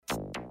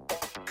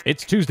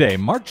It's Tuesday,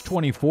 March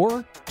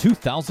 24,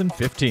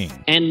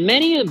 2015. And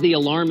many of the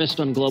alarmists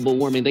on global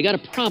warming, they got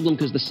a problem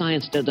because the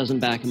science doesn't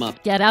back them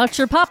up. Get out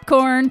your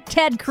popcorn.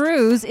 Ted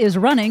Cruz is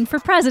running for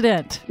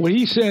president. What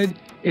he said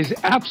is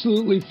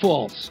absolutely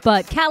false.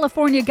 But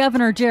California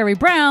Governor Jerry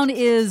Brown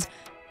is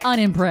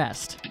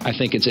unimpressed. I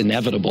think it's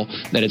inevitable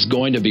that it's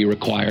going to be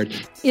required.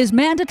 Is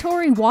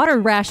mandatory water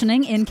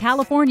rationing in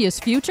California's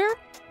future?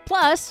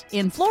 Plus,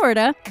 in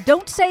Florida,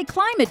 don't say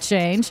climate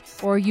change,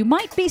 or you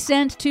might be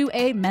sent to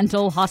a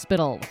mental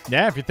hospital.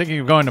 Yeah, if you're thinking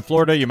of going to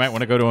Florida, you might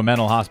want to go to a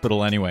mental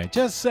hospital anyway.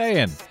 Just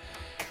saying.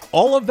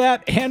 All of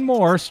that and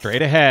more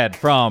straight ahead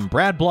from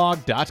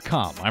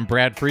BradBlog.com. I'm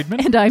Brad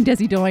Friedman. And I'm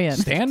Desi Doyen.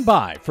 Stand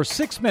by for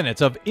 6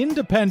 minutes of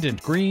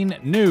independent green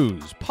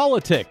news,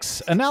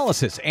 politics,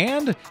 analysis,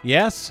 and,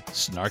 yes,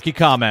 snarky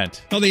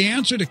comment. Well, the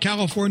answer to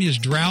California's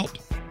drought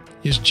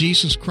is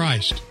Jesus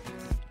Christ.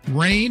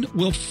 Rain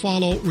will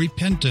follow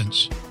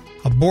repentance.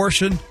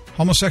 Abortion,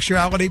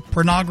 homosexuality,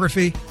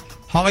 pornography,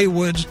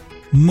 Hollywood's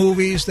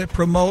movies that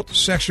promote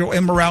sexual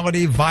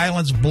immorality,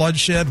 violence,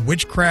 bloodshed,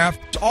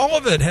 witchcraft, all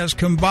of it has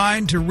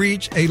combined to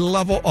reach a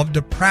level of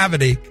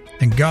depravity,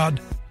 and God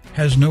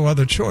has no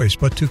other choice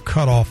but to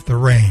cut off the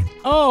rain.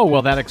 Oh,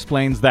 well, that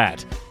explains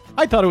that.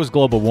 I thought it was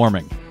global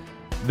warming.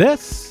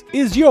 This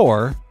is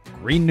your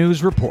Green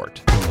News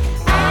Report.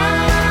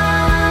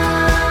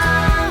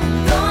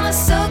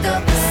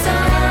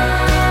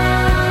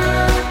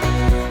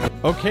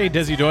 Okay,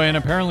 Desi Doyen,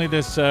 apparently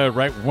this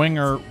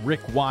right-winger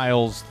Rick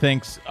Wiles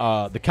thinks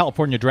the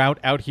California drought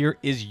out here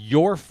is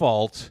your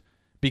fault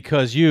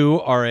because you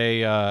are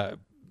a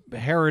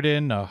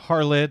harridan, a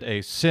harlot,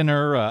 a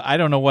sinner. I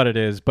don't know what it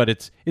is, but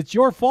it's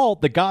your fault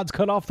that God's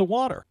cut off the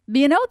water.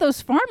 You know,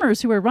 those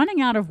farmers who are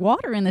running out of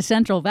water in the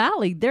Central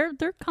Valley, they're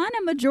kind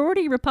of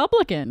majority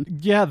Republican.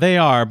 Yeah, they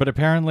are, but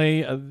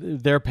apparently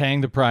they're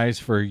paying the price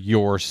for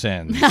your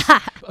sins.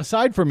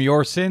 Aside from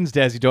your sins,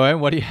 Desi Doyen,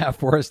 what do you have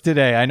for us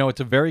today? I know it's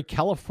a very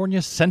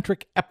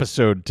California-centric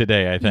episode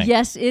today, I think.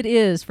 Yes, it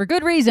is, for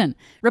good reason.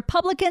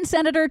 Republican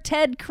Senator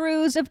Ted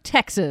Cruz of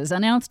Texas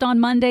announced on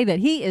Monday that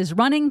he is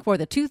running for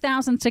the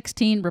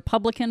 2016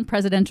 Republican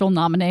presidential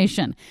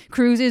nomination.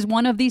 Cruz is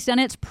one of the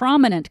Senate's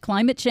prominent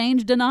climate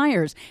change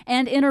deniers,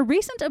 and in a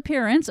recent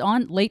appearance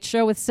on Late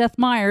Show with Seth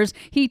Meyers,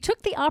 he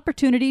took the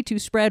opportunity to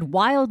spread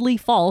wildly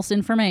false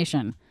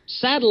information.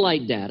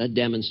 Satellite data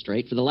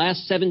demonstrate for the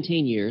last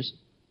 17 years,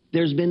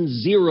 there's been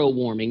zero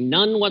warming,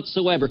 none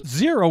whatsoever.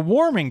 Zero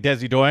warming,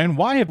 Desi Doyen.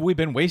 Why have we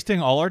been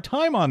wasting all our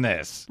time on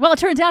this? Well, it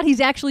turns out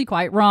he's actually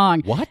quite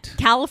wrong. What?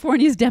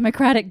 California's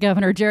Democratic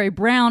Governor Jerry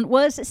Brown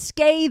was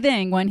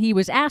scathing when he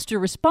was asked to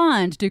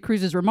respond to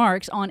Cruz's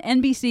remarks on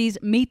NBC's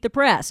Meet the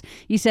Press.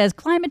 He says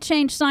climate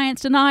change science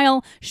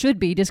denial should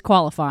be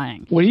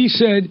disqualifying. What he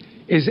said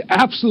is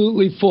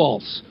absolutely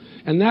false.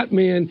 And that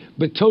man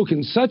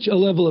betokens such a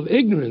level of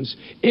ignorance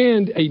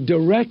and a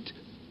direct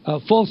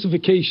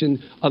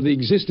falsification of the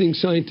existing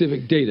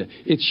scientific data.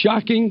 It's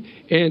shocking,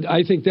 and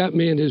I think that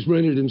man has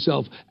rendered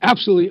himself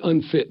absolutely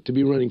unfit to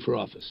be running for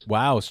office.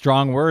 Wow,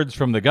 strong words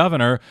from the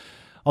governor.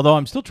 Although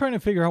I'm still trying to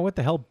figure out what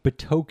the hell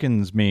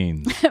betokens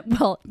means.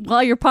 Well,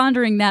 while you're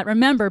pondering that,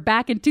 remember,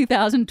 back in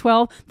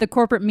 2012, the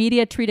corporate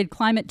media treated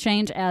climate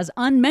change as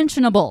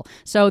unmentionable.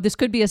 So this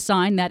could be a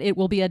sign that it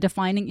will be a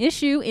defining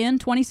issue in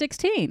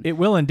 2016. It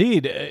will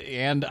indeed.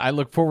 And I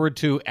look forward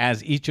to,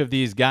 as each of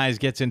these guys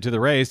gets into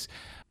the race,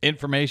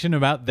 information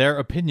about their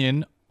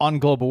opinion on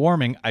global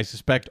warming. I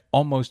suspect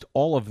almost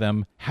all of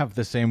them have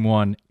the same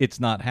one. It's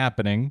not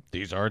happening.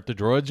 These aren't the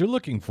droids you're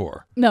looking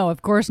for. No,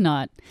 of course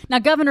not. Now,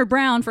 Governor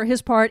Brown, for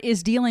his part,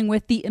 is dealing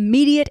with the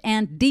immediate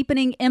and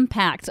deepening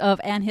impacts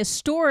of an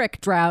historic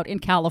drought in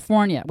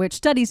California, which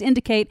studies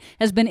indicate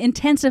has been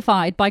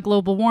intensified by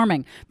global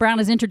warming. Brown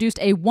has introduced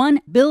a $1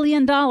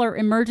 billion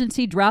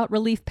emergency drought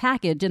relief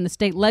package in the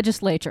state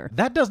legislature.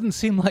 That doesn't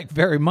seem like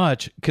very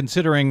much,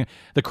 considering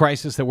the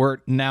crisis that we're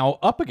now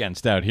up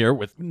against out here,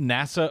 with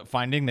NASA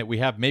finding that we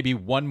have maybe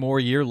one more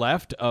year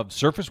left of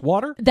surface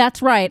water?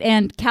 That's right,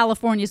 and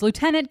California's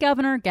Lieutenant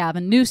Governor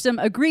Gavin Newsom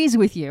agrees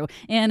with you.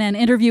 In an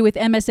interview with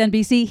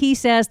MSNBC, he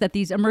says that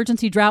these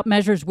emergency drought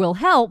measures will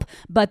help,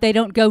 but they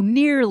don't go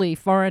nearly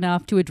far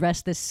enough to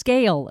address the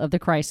scale of the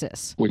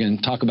crisis. We're going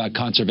to talk about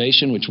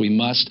conservation, which we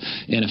must,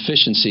 and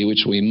efficiency,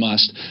 which we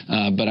must,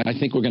 but I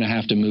think we're going to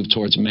have to move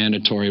towards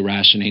mandatory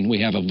rationing. We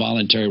have a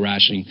voluntary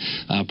rationing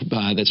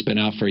that's been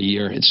out for a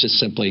year. It's just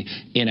simply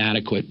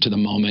inadequate to the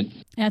moment.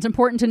 And it's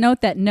important to note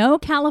that no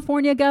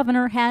California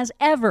governor has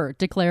ever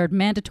declared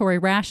mandatory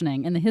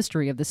rationing in the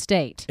history of the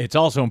state. It's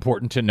also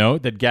important to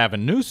note that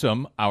Gavin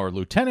Newsom, our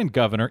lieutenant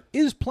governor,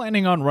 is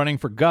planning on running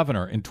for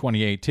governor in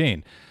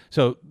 2018.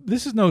 So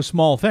this is no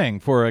small thing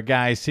for a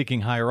guy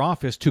seeking higher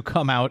office to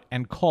come out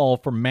and call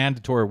for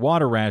mandatory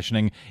water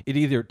rationing. It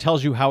either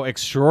tells you how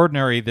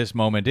extraordinary this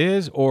moment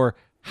is or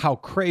how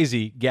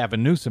crazy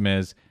Gavin Newsom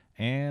is.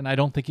 and I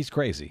don't think he's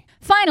crazy.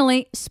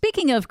 Finally,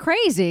 speaking of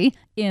crazy,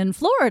 in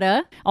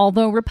Florida,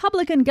 although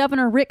Republican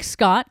Governor Rick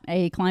Scott,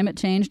 a climate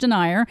change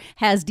denier,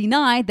 has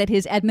denied that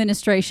his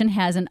administration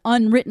has an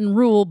unwritten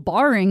rule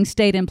barring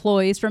state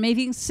employees from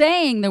even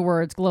saying the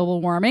words global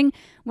warming,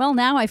 well,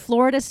 now a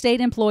Florida state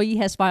employee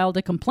has filed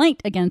a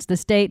complaint against the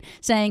state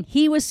saying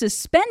he was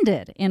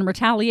suspended in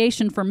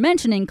retaliation for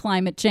mentioning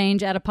climate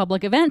change at a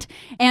public event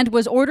and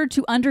was ordered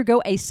to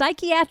undergo a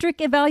psychiatric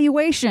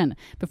evaluation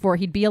before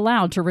he'd be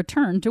allowed to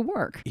return to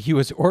work. He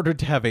was ordered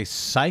to have a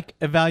psych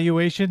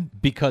evaluation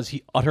because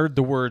he uttered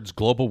the words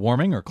global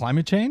warming or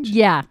climate change?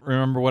 Yeah.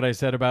 Remember what I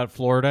said about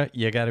Florida?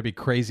 You got to be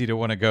crazy to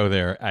want to go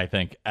there, I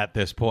think, at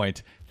this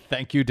point.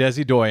 Thank you,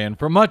 Desi Doyen.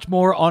 For much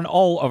more on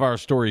all of our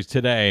stories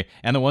today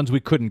and the ones we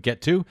couldn't get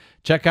to,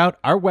 check out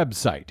our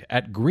website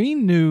at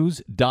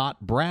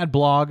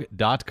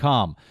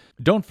greennews.bradblog.com.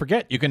 Don't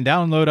forget, you can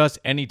download us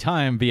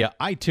anytime via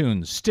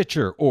iTunes,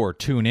 Stitcher, or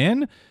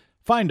TuneIn.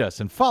 Find us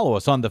and follow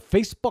us on the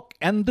Facebook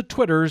and the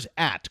Twitters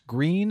at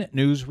Green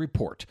News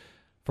Report.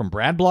 From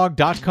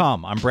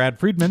bradblog.com, I'm Brad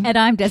Friedman. And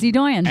I'm Desi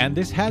Doyen. And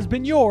this has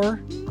been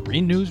your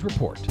Green News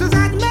Report. Does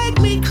that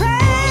make me crazy?